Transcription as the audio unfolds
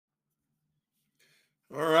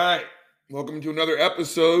All right. Welcome to another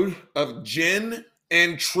episode of Gin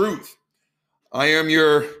and Truth. I am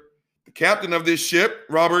the captain of this ship,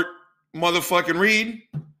 Robert motherfucking Reed.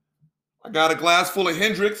 I got a glass full of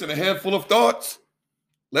Hendrix and a head full of thoughts.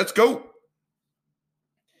 Let's go.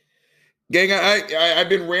 Gang, I've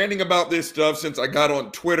been ranting about this stuff since I got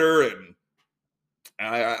on Twitter and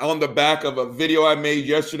on the back of a video I made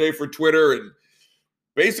yesterday for Twitter. And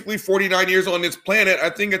basically 49 years on this planet, I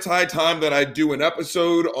think it's high time that I do an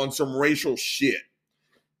episode on some racial shit.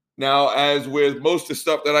 Now, as with most of the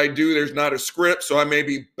stuff that I do, there's not a script, so I may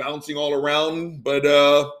be bouncing all around, but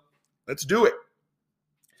let's do it.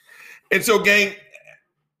 And so, gang,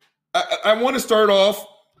 I want to start off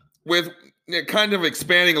with kind of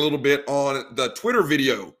expanding a little bit on the Twitter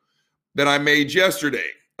video that I made yesterday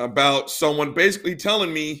about someone basically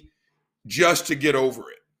telling me just to get over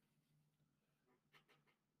it.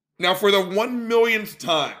 Now, for the 1 millionth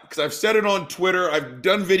time, because I've said it on Twitter, I've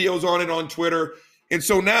done videos on it on Twitter, and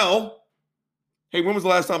so now, hey, when was the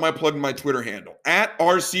last time I plugged my Twitter handle? At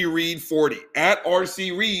RCReed40, at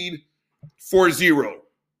RCReed40.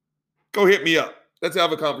 Go hit me up. Let's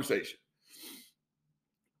have a conversation.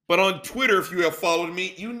 But on Twitter, if you have followed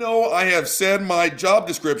me, you know I have said my job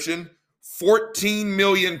description 14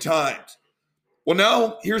 million times. Well,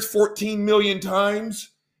 now here's 14 million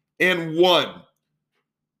times and one.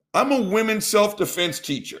 I'm a women's self-defense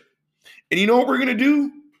teacher. And you know what we're going to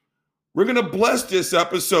do? We're going to bless this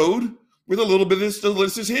episode with a little bit of this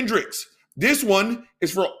delicious Hendrix. This one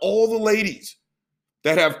is for all the ladies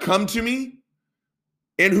that have come to me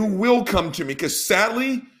and who will come to me. Because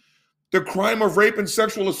sadly, the crime of rape and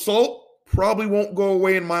sexual assault probably won't go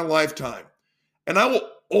away in my lifetime. And I will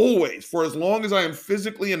always, for as long as I am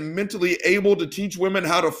physically and mentally able to teach women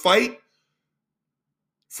how to fight,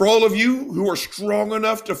 for all of you who are strong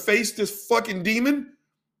enough to face this fucking demon,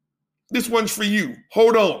 this one's for you.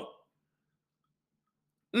 Hold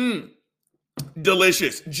on.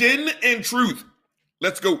 Delicious. Gin and Truth.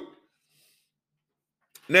 Let's go.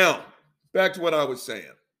 Now, back to what I was saying.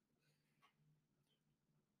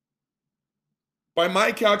 By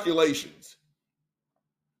my calculations,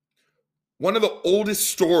 one of the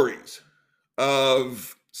oldest stories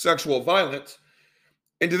of sexual violence,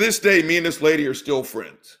 and to this day, me and this lady are still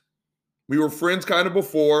friends. We were friends kind of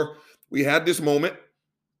before we had this moment,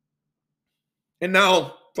 and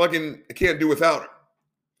now fucking I can't do without her.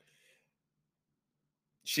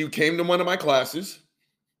 She came to one of my classes,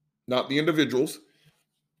 not the individuals,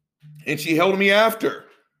 and she held me after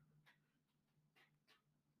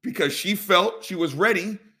because she felt she was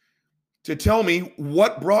ready to tell me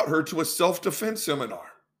what brought her to a self-defense seminar.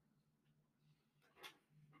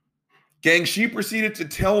 Gang, she proceeded to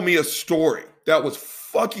tell me a story that was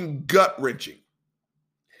fucking gut-wrenching.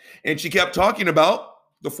 And she kept talking about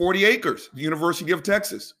the 40 acres, the University of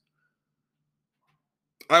Texas.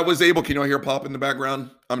 I was able, can you hear pop in the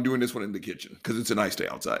background? I'm doing this one in the kitchen because it's a nice day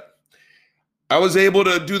outside. I was able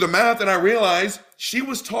to do the math and I realized she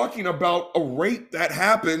was talking about a rape that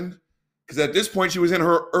happened because at this point she was in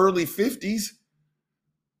her early 50s.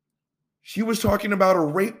 She was talking about a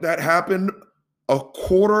rape that happened a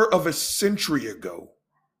quarter of a century ago.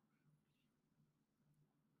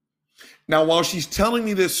 Now, while she's telling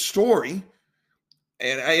me this story,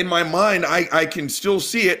 and in my mind, I can still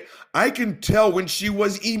see it, I can tell when she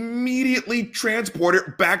was immediately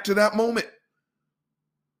transported back to that moment.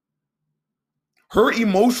 Her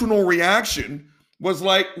emotional reaction was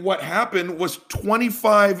like what happened was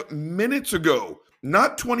 25 minutes ago,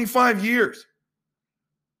 not 25 years.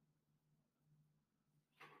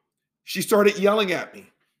 She started yelling at me.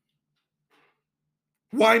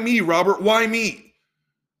 Why me, Robert? Why me?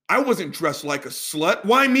 I wasn't dressed like a slut.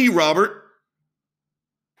 Why me, Robert?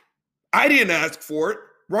 I didn't ask for it.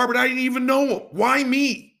 Robert, I didn't even know him. Why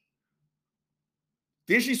me?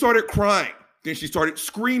 Then she started crying. Then she started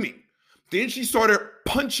screaming. Then she started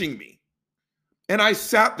punching me. And I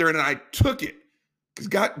sat there and I took it. Because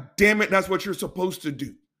God damn it, that's what you're supposed to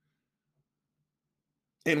do.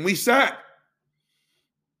 And we sat.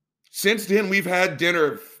 Since then, we've had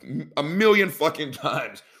dinner a million fucking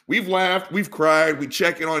times. We've laughed, we've cried, we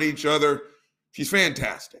check in on each other. She's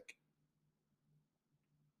fantastic.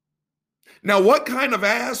 Now, what kind of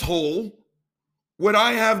asshole would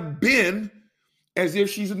I have been as if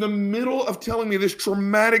she's in the middle of telling me this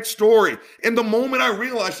traumatic story? And the moment I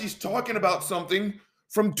realize she's talking about something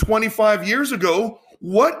from 25 years ago,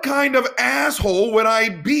 what kind of asshole would I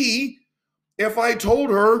be if I told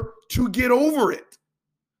her to get over it?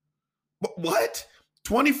 What?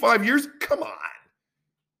 25 years? Come on.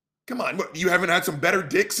 Come on. What, you haven't had some better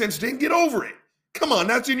dick since then? Get over it. Come on,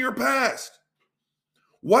 that's in your past.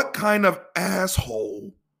 what kind of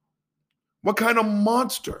asshole, what kind of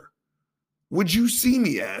monster would you see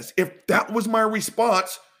me as if that was my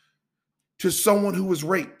response to someone who was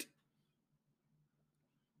raped?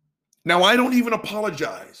 Now, I don't even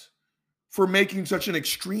apologize for making such an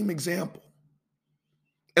extreme example.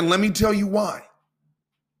 And let me tell you why.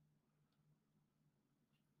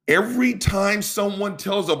 Every time someone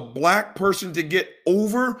tells a black person to get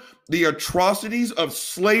over the atrocities of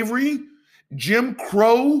slavery, Jim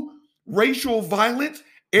Crow, racial violence,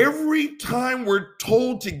 every time we're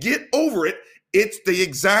told to get over it, it's the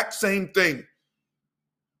exact same thing.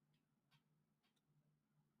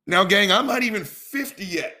 Now, gang, I'm not even 50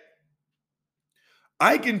 yet.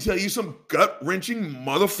 I can tell you some gut-wrenching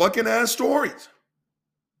motherfucking ass stories.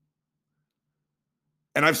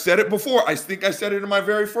 And I've said it before. I think I said it in my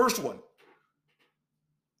very first one.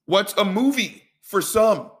 What's a movie for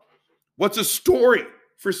some? What's a story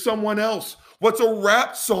for someone else? What's a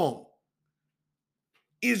rap song?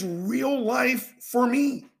 Is real life for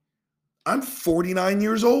me. I'm 49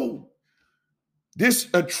 years old. This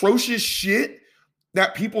atrocious shit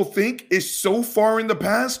that people think is so far in the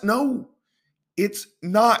past, no, it's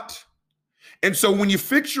not. And so when you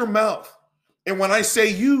fix your mouth, and when I say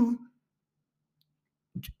you,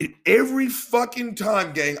 every fucking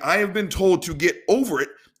time, gang, I have been told to get over it,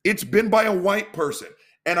 it's been by a white person.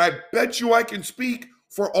 And I bet you I can speak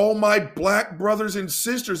for all my black brothers and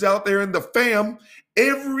sisters out there in the fam.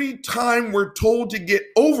 Every time we're told to get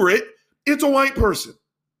over it, it's a white person.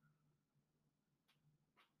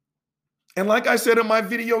 And like I said in my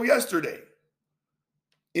video yesterday,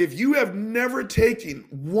 if you have never taken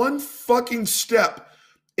one fucking step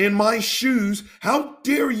in my shoes, how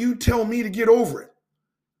dare you tell me to get over it?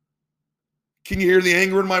 Can you hear the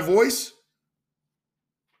anger in my voice?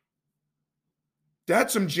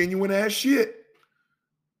 That's some genuine ass shit.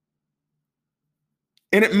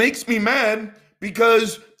 And it makes me mad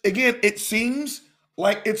because, again, it seems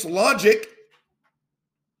like it's logic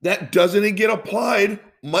that doesn't get applied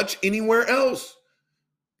much anywhere else.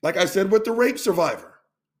 Like I said with the rape survivor.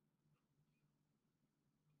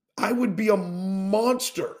 I would be a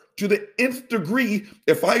monster to the nth degree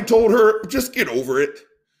if I told her, just get over it.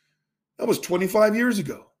 That was 25 years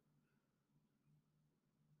ago.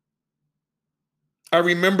 I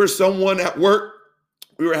remember someone at work,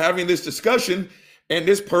 we were having this discussion, and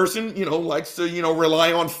this person, likes to,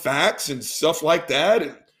 rely on facts and stuff like that.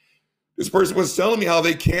 And this person was telling me how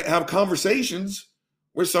they can't have conversations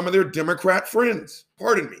with some of their Democrat friends.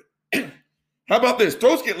 Pardon me. How about this?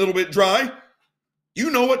 Throat's getting a little bit dry.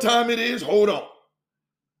 You know what time it is? Hold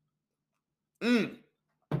on.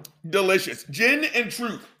 Delicious. Gin and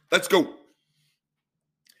truth. Let's go.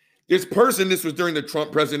 This person, this was during the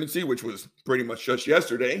Trump presidency, which was pretty much just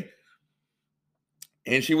yesterday.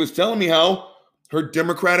 And she was telling me how her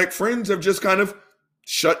Democratic friends have just kind of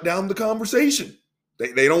shut down the conversation.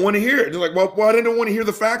 They don't want to hear it. They're like, well, why don't they want to hear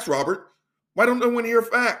the facts, Robert? Why don't they want to hear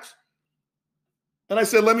facts? And I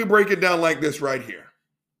said, let me break it down like this right here.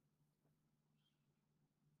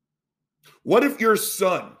 What if your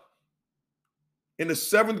son in the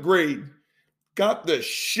 7th grade got the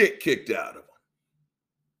shit kicked out of him?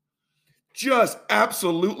 Just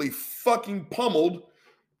absolutely fucking pummeled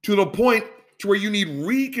to the point to where you need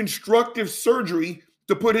reconstructive surgery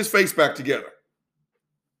to put his face back together.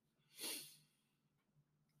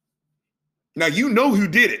 Now, you know who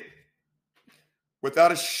did it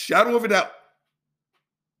without a shadow of a doubt.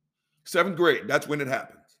 7th grade, that's when it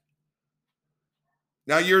happens.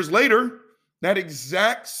 Now, years later, that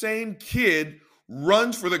exact same kid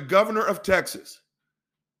runs for the governor of Texas.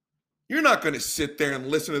 You're not going to sit there and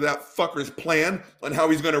listen to that fucker's plan on how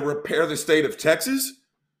he's going to repair the state of Texas.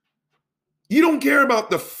 You don't care about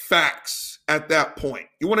the facts at that point.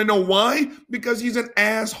 You want to know why? Because he's an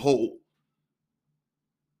asshole.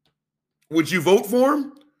 Would you vote for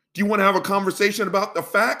him? Do you want to have a conversation about the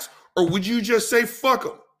facts? Or would you just say, fuck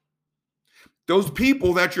him? Those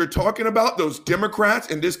people that you're talking about, those Democrats,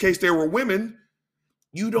 in this case, they were women,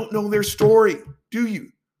 you don't know their story, do you?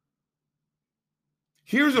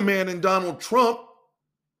 Here's a man in Donald Trump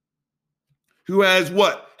who has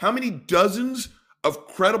what? How many dozens of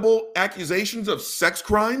credible accusations of sex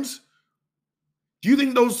crimes? Do you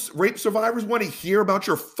think those rape survivors want to hear about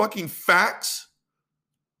your fucking facts?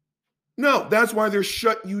 No, that's why they're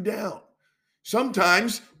shutting you down.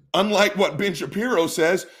 Sometimes, unlike what Ben Shapiro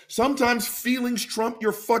says, sometimes feelings trump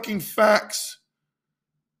your fucking facts.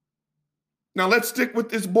 Now let's stick with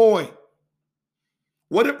this boy.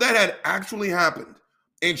 What if that had actually happened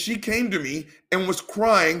and she came to me and was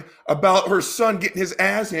crying about her son getting his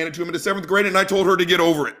ass handed to him in the 7th grade and I told her to get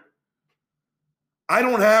over it? I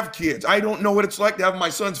don't have kids. I don't know what it's like to have my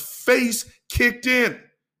son's face kicked in.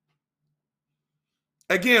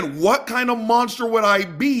 Again, what kind of monster would I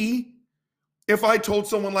be if I told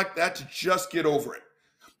someone like that to just get over it?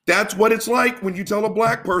 That's what it's like when you tell a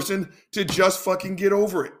black person to just fucking get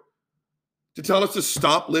over it, to tell us to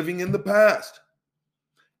stop living in the past.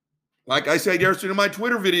 Like I said yesterday in my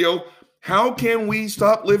Twitter video, how can we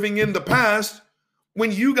stop living in the past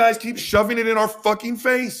when you guys keep shoving it in our fucking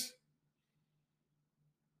face?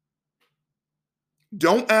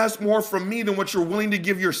 Don't ask more from me than what you're willing to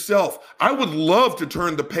give yourself. I would love to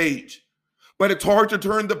turn the page, but it's hard to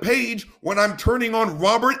turn the page when I'm turning on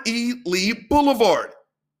Robert E. Lee Boulevard.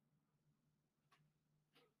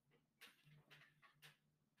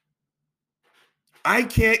 I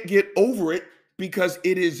can't get over it because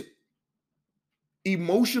it is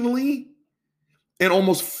emotionally and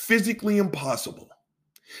almost physically impossible.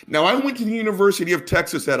 Now, I went to the University of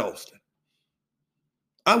Texas at Austin.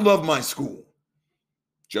 I love my school,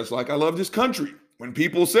 just like I love this country. When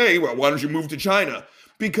people say, well, why don't you move to China?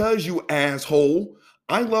 Because, you asshole,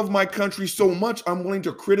 I love my country so much, I'm willing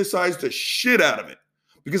to criticize the shit out of it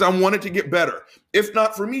because I want it to get better. If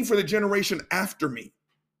not for me, for the generation after me.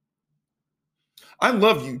 I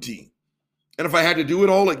love UT. And if I had to do it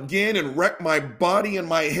all again and wreck my body and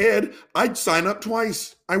my head, I'd sign up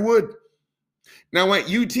twice. I would. Now at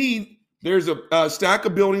UT, there's a stack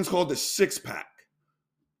of buildings called the Six Pack.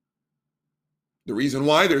 The reason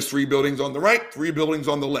why, there's 3 buildings on the right, 3 buildings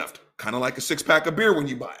on the left. Kind of like a 6-pack of beer when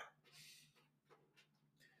you buy it.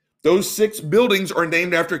 Those 6 buildings are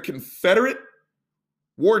named after Confederate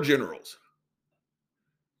war generals.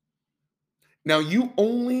 Now you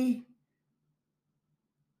only...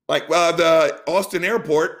 Like the Austin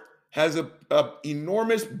airport has a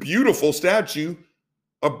enormous, beautiful statue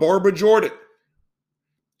of Barbara Jordan.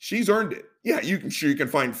 She's earned it. Yeah, you can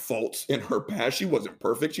find faults in her past. She wasn't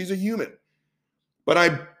perfect. She's a human. But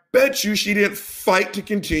I bet you she didn't fight to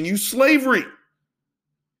continue slavery.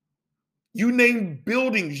 You name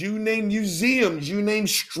buildings, you name museums, you name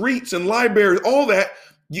streets and libraries, all that.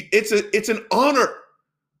 It's an honor.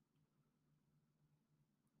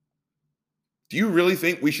 Do you really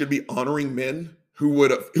think we should be honoring men who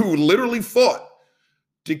literally fought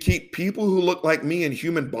to keep people who look like me in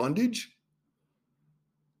human bondage?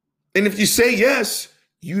 And if you say yes,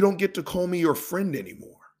 you don't get to call me your friend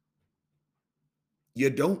anymore. You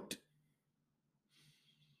don't.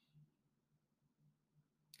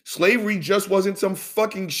 Slavery just wasn't some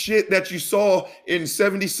fucking shit that you saw in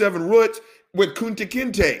 77 Roots with Kunta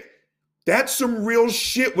Kinte. That's some real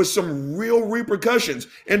shit with some real repercussions.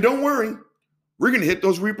 And don't worry, we're going to hit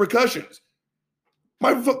those repercussions.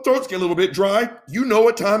 My throat's getting a little bit dry. You know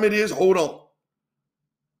what time it is. Hold on.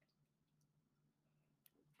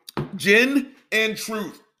 Gin and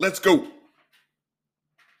truth. Let's go.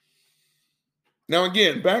 Now,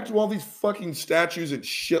 again, back to all these fucking statues and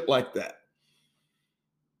shit like that.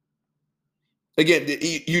 Again,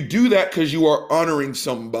 you do that because you are honoring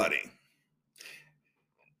somebody.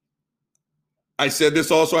 I said this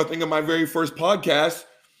also, I think, in my very first podcast.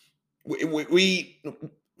 We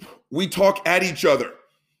talk at each other.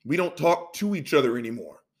 We don't talk to each other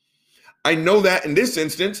anymore. I know that in this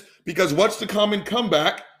instance because what's the common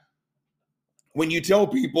comeback when you tell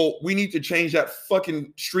people we need to change that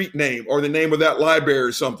fucking street name or the name of that library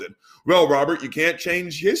or something? Well, Robert, you can't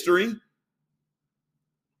change history.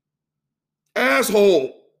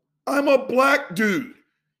 Asshole, I'm a black dude.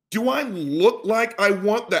 Do I look like I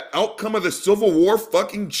want the outcome of the Civil War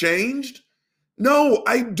fucking changed? No,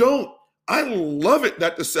 I don't. I love it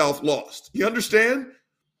that the South lost. You understand?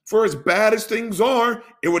 For as bad as things are,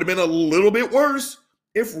 it would have been a little bit worse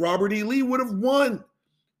if Robert E. Lee would have won.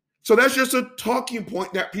 So that's just a talking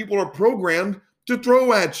point that people are programmed to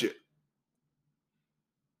throw at you.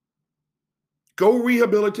 Go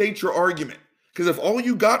rehabilitate your argument. Because if all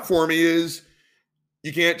you got for me is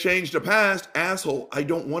you can't change the past, asshole, I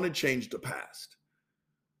don't want to change the past.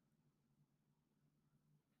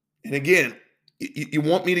 And again, you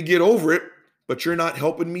want me to get over it, but you're not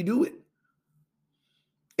helping me do it.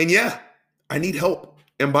 And yeah, I need help.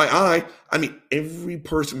 And by I mean every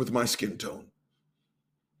person with my skin tone.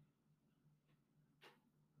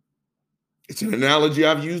 It's an analogy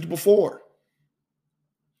I've used before.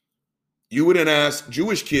 You wouldn't ask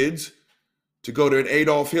Jewish kids to go to an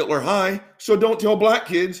Adolf Hitler high, so don't tell black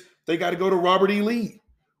kids they got to go to Robert E. Lee.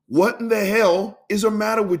 What in the hell is the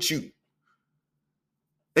matter with you?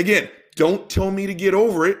 Again, don't tell me to get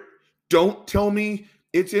over it. Don't tell me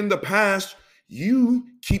it's in the past. You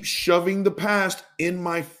keep shoving the past in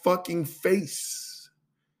my fucking face.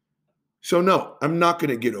 So no, I'm not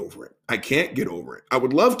going to get over it. I can't get over it. I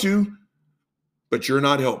would love to, but you're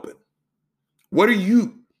not helping. What are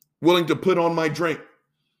you willing to put on my drink?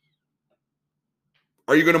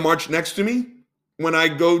 Are you going to march next to me when I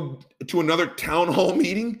go to another town hall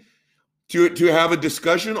meeting to have a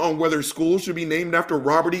discussion on whether schools should be named after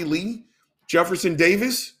Robert E. Lee, Jefferson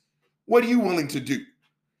Davis? What are you willing to do?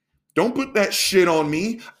 Don't put that shit on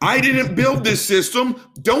me. I didn't build this system.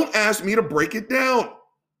 Don't ask me to break it down.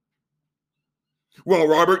 Well,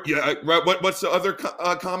 Robert, yeah, what's the other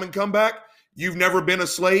common comeback? You've never been a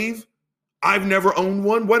slave. I've never owned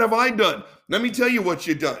one. What have I done? Let me tell you what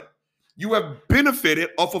you've done. You have benefited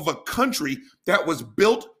off of a country that was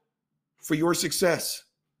built for your success.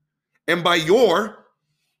 And by your,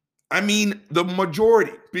 I mean the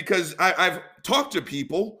majority, because I've talked to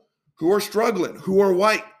people who are struggling, who are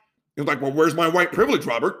white. They're like, well, where's my white privilege,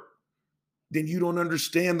 Robert? Then you don't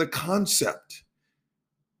understand the concept.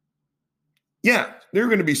 Yeah, there are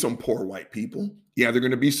going to be some poor white people. Yeah, there are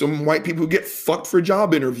going to be some white people who get fucked for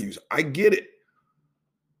job interviews. I get it.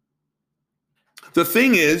 The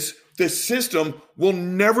thing is, the system will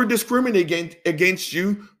never discriminate against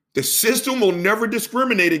you. The system will never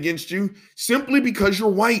discriminate against you simply because you're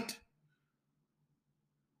white.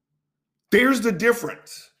 There's the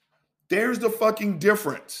difference. There's the fucking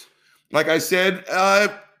difference. Like I said,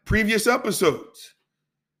 previous episodes.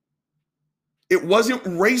 It wasn't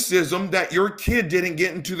racism that your kid didn't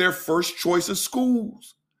get into their first choice of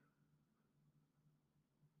schools.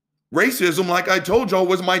 Racism, like I told y'all,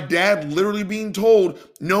 was my dad literally being told,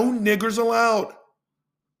 no niggers allowed.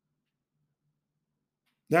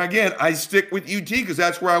 Now, again, I stick with UT because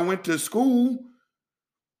that's where I went to school.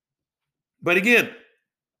 But again,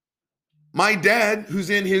 my dad, who's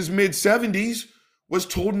in his mid-70s, was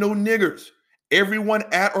told no niggers. Everyone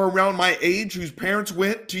at or around my age whose parents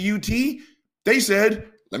went to UT, they said,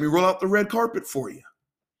 let me roll out the red carpet for you.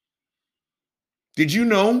 Did you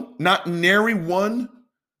know not nary one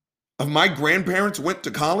of my grandparents went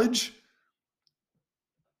to college?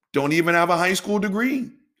 Don't even have a high school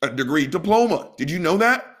degree, a degree diploma. Did you know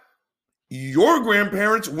that? Your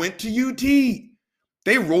grandparents went to UT.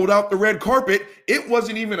 They rolled out the red carpet. It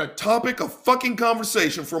wasn't even a topic of fucking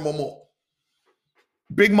conversation for Mama.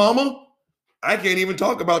 Big Mama, I can't even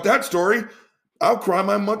talk about that story. I'll cry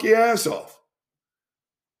my monkey ass off.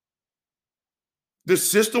 The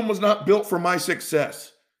system was not built for my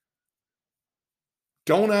success.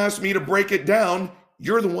 Don't ask me to break it down.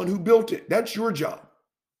 You're the one who built it. That's your job.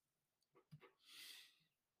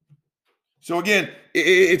 So again,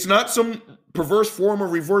 it's not some perverse form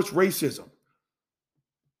of reverse racism.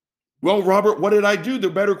 Well, Robert, what did I do? The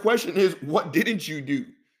better question is, what didn't you do?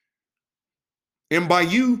 And by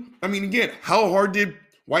you, I mean, again, how hard did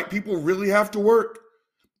white people really have to work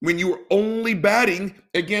when you were only batting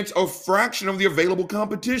against a fraction of the available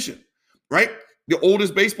competition, right? The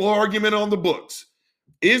oldest baseball argument on the books.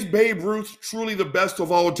 Is Babe Ruth truly the best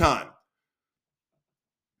of all time?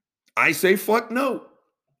 I say fuck no.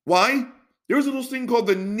 Why? There was a little thing called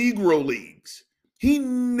the Negro Leagues. He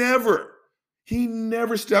never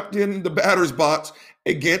stepped in the batter's box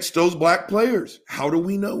against those black players. How do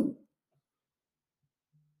we know?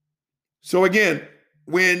 So again,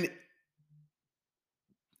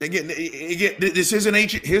 this is an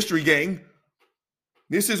ancient history game.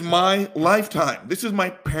 This is my lifetime. This is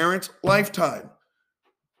my parents' lifetime.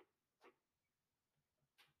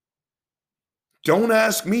 Don't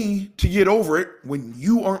ask me to get over it when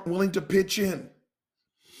you aren't willing to pitch in.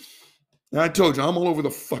 Now, I told you, I'm all over the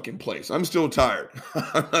fucking place. I'm still tired.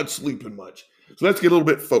 I'm not sleeping much. So let's get a little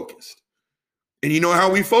bit focused. And you know how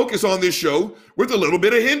we focus on this show? With a little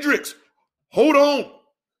bit of Hendrix. Hold on.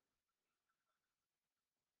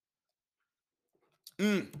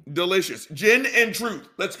 Delicious. Gin and truth.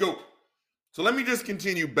 Let's go. So let me just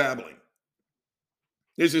continue babbling.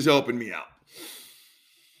 This is helping me out.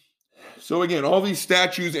 So again, all these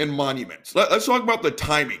statues and monuments. Let's talk about the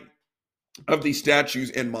timing of these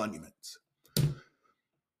statues and monuments.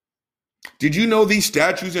 Did you know these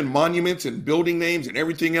statues and monuments and building names and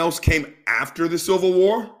everything else came after the Civil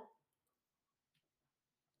War?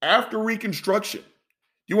 After Reconstruction.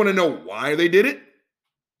 You want to know why they did it?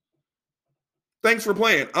 Thanks for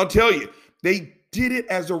playing. I'll tell you. They did it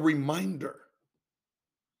as a reminder.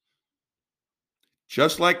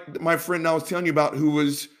 Just like my friend I was telling you about who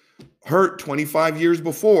was hurt 25 years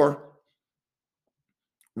before.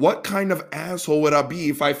 What kind of asshole would I be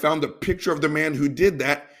if I found the picture of the man who did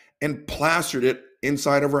that and plastered it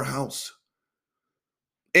inside of her house?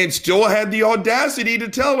 And still had the audacity to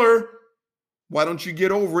tell her, why don't you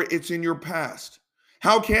get over it? It's in your past.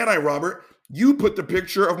 How can I, Robert? You put the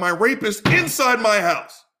picture of my rapist inside my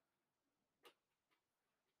house.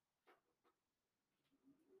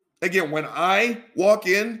 Again, when I walk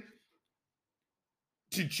in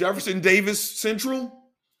to Jefferson Davis Central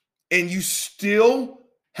and you still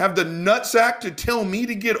have the nutsack to tell me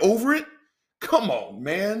to get over it, come on,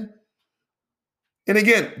 man. And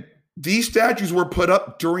again, these statues were put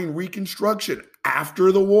up during Reconstruction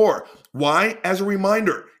after the war. Why? As a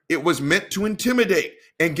reminder, it was meant to intimidate.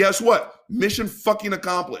 And guess what? Mission fucking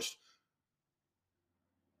accomplished.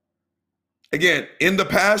 Again, in the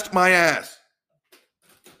past, my ass.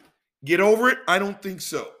 Get over it? I don't think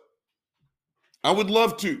so. I would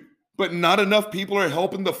love to, but not enough people are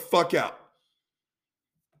helping the fuck out.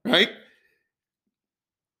 Right?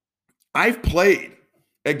 I've played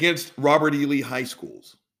against Robert E. Lee high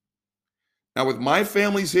schools. Now, with my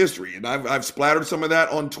family's history, and I've splattered some of that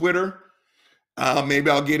on Twitter. Maybe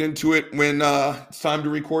I'll get into it when it's time to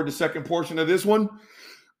record the second portion of this one.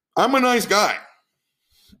 I'm a nice guy.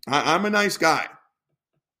 I'm a nice guy.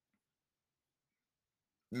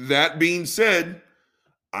 That being said,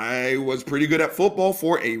 I was pretty good at football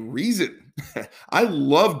for a reason. I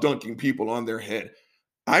love dunking people on their head.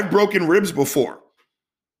 I've broken ribs before.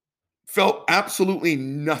 Felt absolutely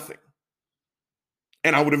nothing.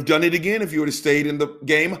 And I would have done it again if you would have stayed in the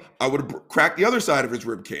game. I would have cracked the other side of his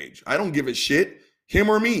rib cage. I don't give a shit. Him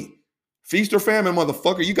or me. Feast or famine,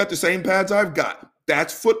 motherfucker. You got the same pads I've got.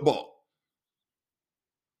 That's football.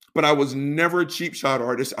 But I was never a cheap shot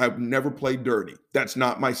artist. I've never played dirty. That's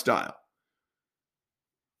not my style.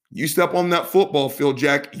 You step on that football field,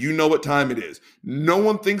 Jack, you know what time it is. No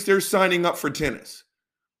one thinks they're signing up for tennis.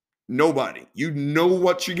 Nobody. You know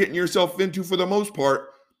what you're getting yourself into for the most part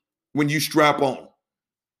when you strap on.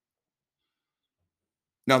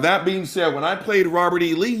 Now, that being said, when I played Robert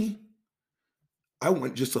E. Lee, I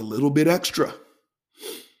went just a little bit extra.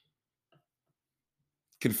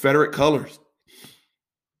 Confederate colors.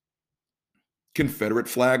 Confederate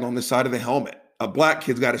flag on the side of the helmet. A black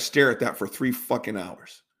kid's got to stare at that for 3 fucking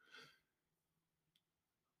hours.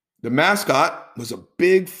 The mascot was a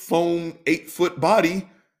big foam 8-foot body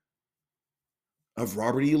of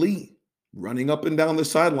Robert E. Lee running up and down the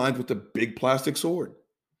sidelines with a big plastic sword.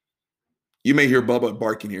 You may hear Bubba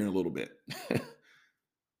barking here in a little bit.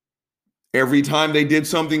 Every time they did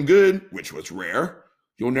something good, which was rare,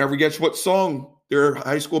 you'll never guess what song their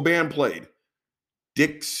high school band played.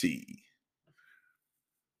 Dixie.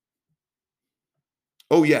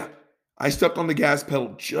 Oh yeah, I stepped on the gas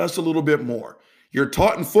pedal just a little bit more. You're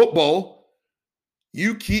taught in football,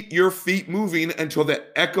 you keep your feet moving until the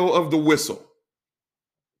echo of the whistle.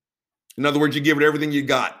 In other words, you give it everything you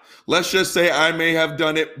got. Let's just say I may have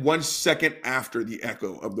done it 1 second after the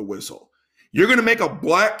echo of the whistle. You're going to make a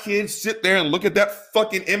black kid sit there and look at that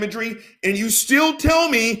fucking imagery, and you still tell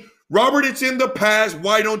me, Robert, it's in the past.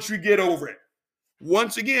 Why don't you get over it?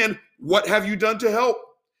 Once again, what have you done to help?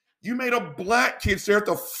 You made a black kid stare at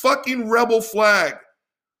the fucking rebel flag.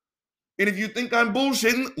 And if you think I'm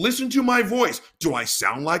bullshitting, listen to my voice. Do I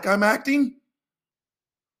sound like I'm acting?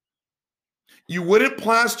 You wouldn't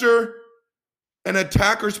plaster an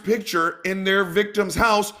attacker's picture in their victim's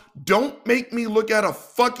house. Don't make me look at a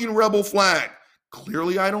fucking rebel flag.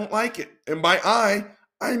 Clearly, I don't like it. And by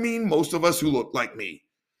I mean most of us who look like me.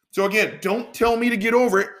 So again, don't tell me to get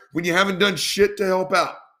over it when you haven't done shit to help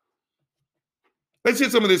out. Let's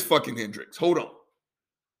hit some of this fucking Hendrix. Hold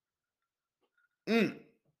on.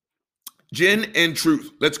 Gin and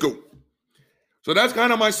Truth. Let's go. So that's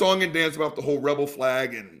kind of my song and dance about the whole rebel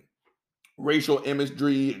flag and racial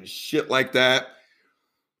imagery and shit like that.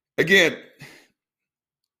 Again,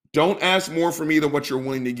 don't ask more from me than what you're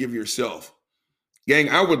willing to give yourself. Gang,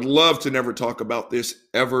 I would love to never talk about this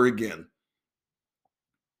ever again.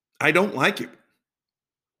 I don't like it.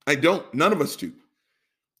 I don't. None of us do.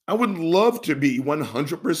 I would love to be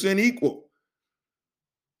 100% equal.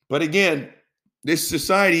 But again, this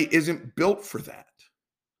society isn't built for that.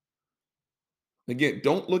 Again,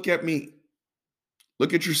 don't look at me.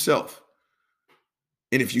 Look at yourself.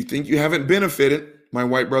 And if you think you haven't benefited, my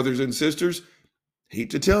white brothers and sisters, hate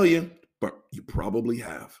to tell you, but you probably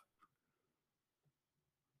have.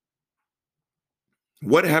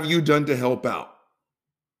 What have you done to help out?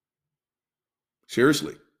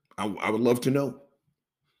 Seriously, I would love to know.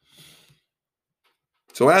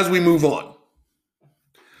 So as we move on,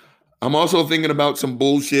 I'm also thinking about some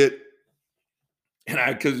bullshit.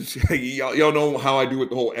 And because y'all know how I do with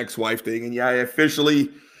the whole ex-wife thing. And yeah, I officially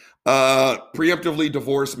preemptively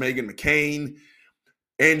divorced Meghan McCain.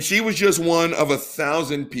 And she was just one of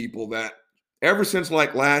 1,000 people that ever since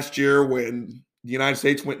like last year when the United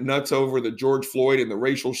States went nuts over the George Floyd and the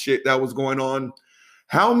racial shit that was going on,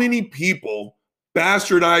 how many people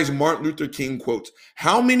bastardized Martin Luther King quotes?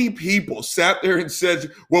 How many people sat there and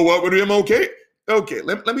said, well, what would MLK Okay,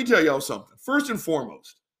 let me tell y'all something. First and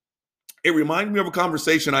foremost, it reminded me of a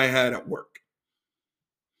conversation I had at work.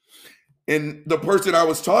 And the person I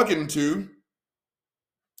was talking to,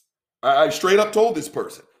 I straight up told this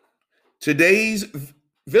person, today's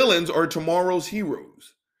villains are tomorrow's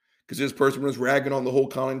heroes. Because this person was ragging on the whole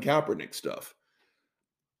Colin Kaepernick stuff.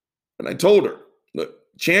 And I told her, look,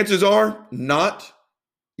 chances are not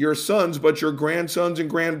your sons, but your grandsons and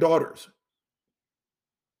granddaughters.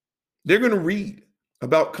 They're going to read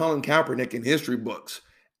about Colin Kaepernick in history books,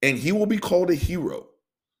 and he will be called a hero.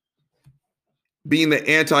 Being the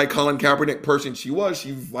anti-Colin Kaepernick person she was,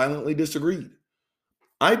 she violently disagreed.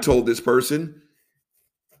 I told this person,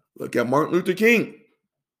 look at Martin Luther King.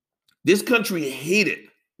 This country hated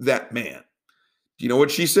that man. Do you know what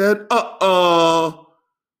she said?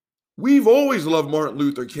 We've always loved Martin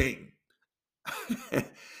Luther King.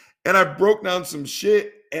 And I broke down some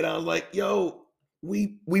shit, and I was like, yo,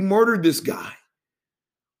 we murdered this guy.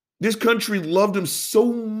 This country loved him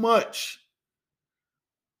so much.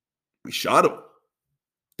 We shot him.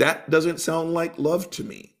 That doesn't sound like love to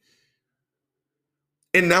me.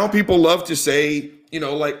 And now people love to say,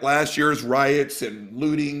 like last year's riots and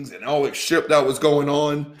lootings and all the shit that was going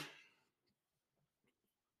on.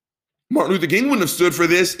 Martin Luther King wouldn't have stood for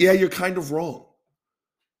this. Yeah, you're kind of wrong.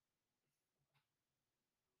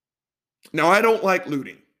 Now, I don't like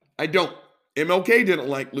looting. I don't. MLK didn't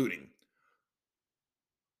like looting.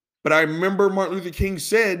 But I remember Martin Luther King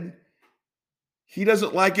said he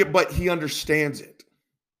doesn't like it, but he understands it.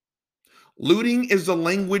 Looting is the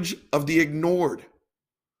language of the ignored.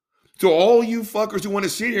 So all you fuckers who want to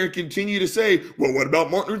sit here and continue to say, well, what about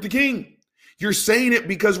Martin Luther King? You're saying it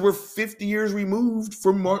because we're 50 years removed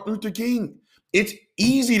from Martin Luther King. It's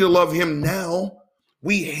easy to love him now.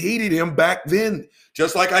 We hated him back then.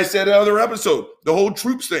 Just like I said in another episode, the whole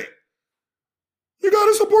troops thing. You got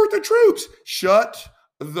to support the troops. Shut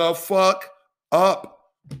the fuck up.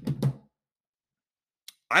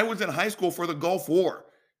 I was in high school for the Gulf War.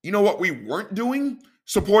 You know what we weren't doing?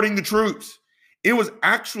 Supporting the troops. It was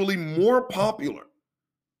actually more popular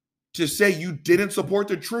to say you didn't support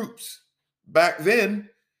the troops back then,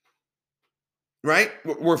 right?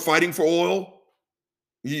 We're fighting for oil.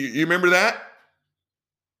 You remember that?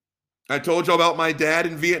 I told you about my dad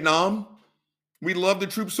in Vietnam. We loved the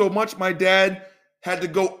troops so much, my dad had to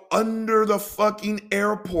go under the fucking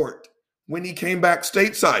airport when he came back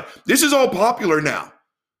stateside. This is all popular now.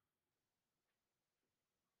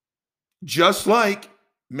 Just like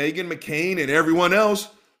Meghan McCain and everyone else.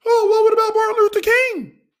 Oh, what about Martin Luther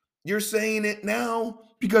King? You're saying it now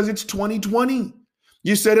because it's 2020.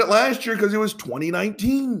 You said it last year because it was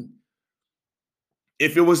 2019.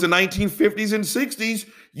 If it was the 1950s and 60s,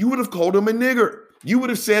 you would have called him a nigger. You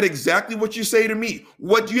would have said exactly what you say to me.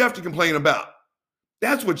 What do you have to complain about?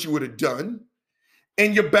 That's what you would have done.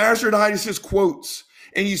 And you bastardize his quotes.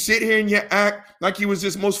 And you sit here and you act like he was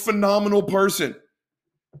this most phenomenal person.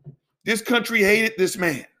 This country hated this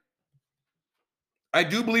man. I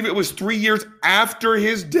do believe it was 3 years after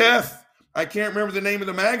his death. I can't remember the name of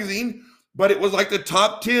the magazine, but it was like the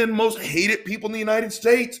top 10 most hated people in the United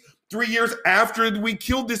States. 3 years after we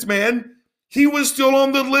killed this man, he was still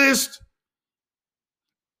on the list.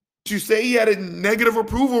 To say he had a negative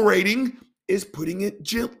approval rating is putting it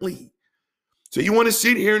gently. So you want to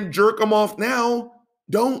sit here and jerk him off now?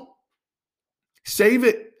 Don't. Save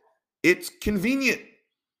it. It's convenient.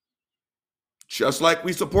 Just like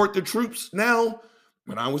we support the troops now.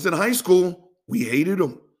 When I was in high school, we hated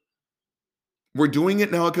them. We're doing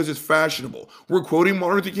it now because it's fashionable. We're quoting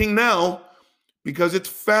Martin Luther King now because it's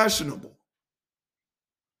fashionable.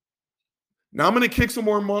 Now I'm going to kick some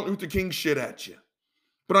more Martin Luther King shit at you.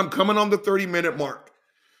 But I'm coming on the 30-minute mark.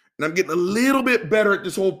 And I'm getting a little bit better at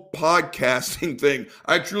this whole podcasting thing.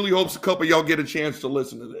 I truly hope a couple of y'all get a chance to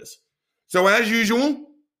listen to this. So as usual,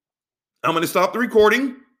 I'm going to stop the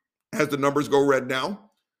recording as the numbers go red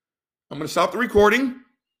now. I'm going to stop the recording.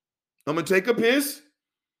 I'm going to take a piss,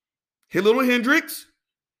 hit a little Hendrix,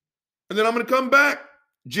 and then I'm going to come back.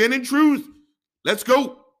 Gin and Truth. Let's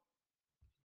go.